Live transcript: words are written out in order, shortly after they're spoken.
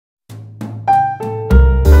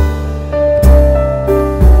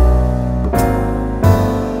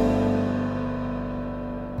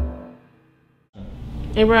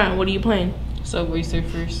Hey Brian, what are you playing? Subway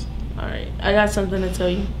Surfers. Alright, I got something to tell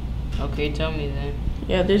you. Okay, tell me then.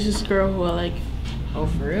 Yeah, there's this girl who I like. Oh,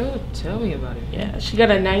 for real? Tell me about it. Yeah, she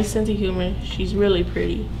got a nice sense of humor. She's really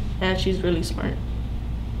pretty. And she's really smart.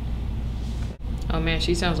 Oh man,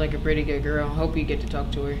 she sounds like a pretty good girl. Hope you get to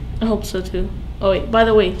talk to her. I hope so too. Oh wait, by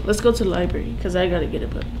the way, let's go to the library because I gotta get a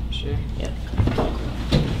book. Sure. Yeah.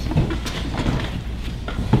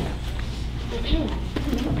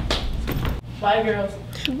 Bye, girls.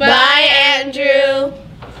 Bye, Andrew.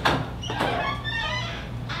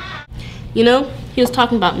 You know, he was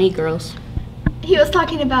talking about me, girls. He was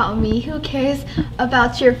talking about me. Who cares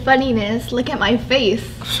about your funniness? Look at my face.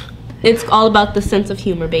 It's all about the sense of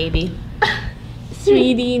humor, baby.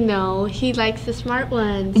 Sweetie, no. He likes the smart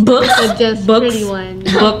ones. Books? Not the just Books? pretty ones.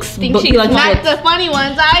 Books. Think Book, she he likes not books. the funny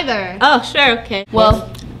ones either. Oh, sure, okay.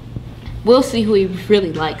 Well, we'll see who he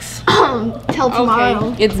really likes. Till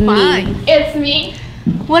tomorrow. It's Fine. me. It's me.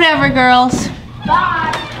 Whatever, girls.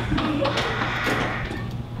 Bye.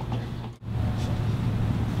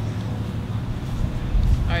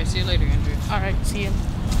 Alright, see you later, Andrew. Alright, see you.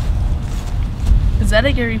 Is that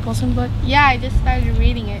a Gary Paulson book? Yeah, I just started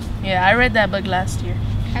reading it. Yeah, I read that book last year.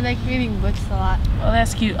 I like reading books a lot. Oh,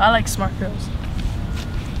 that's cute. I like smart girls.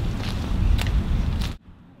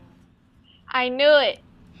 I knew it.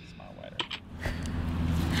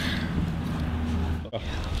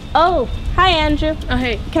 Oh, hi, Andrew. Oh,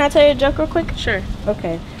 hey. Can I tell you a joke real quick? Sure.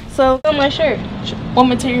 Okay. So, on my shirt, What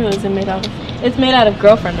material is it made out of? it's made out of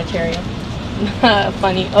girlfriend material.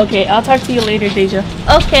 Funny. Okay, I'll talk to you later, Deja.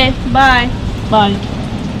 Okay, bye. Bye.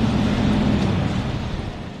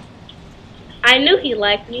 I knew he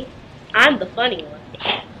liked me. I'm the funny one.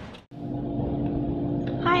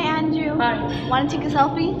 Hi, Andrew. Hi. Want to take a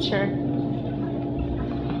selfie? Sure.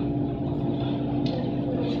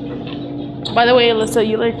 By the way, Alyssa,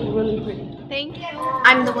 you look really pretty. Thank you.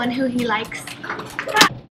 I'm the one who he likes.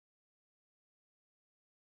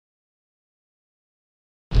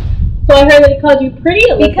 So I heard that he called you pretty,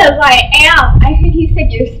 Alyssa. Because I am. I heard he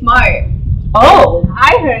said you're smart. Oh,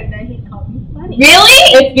 I heard that he called you funny. really?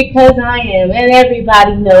 It's because I am, and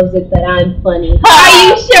everybody knows it that I'm funny. Are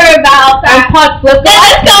you sure about I'm that? Pop Flip.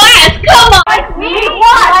 Let's go ask. Come on. Like me?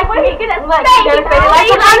 What? Like when he gets like, Say you're gonna say, he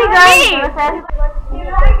like, likes honey, me. you're gonna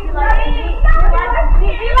say,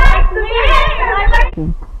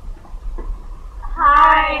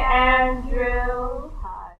 Hi, Andrew.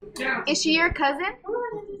 Is she your cousin?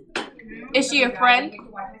 Is she your friend?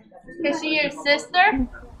 Is she your sister?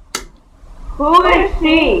 who is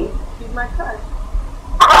she? She's my cousin.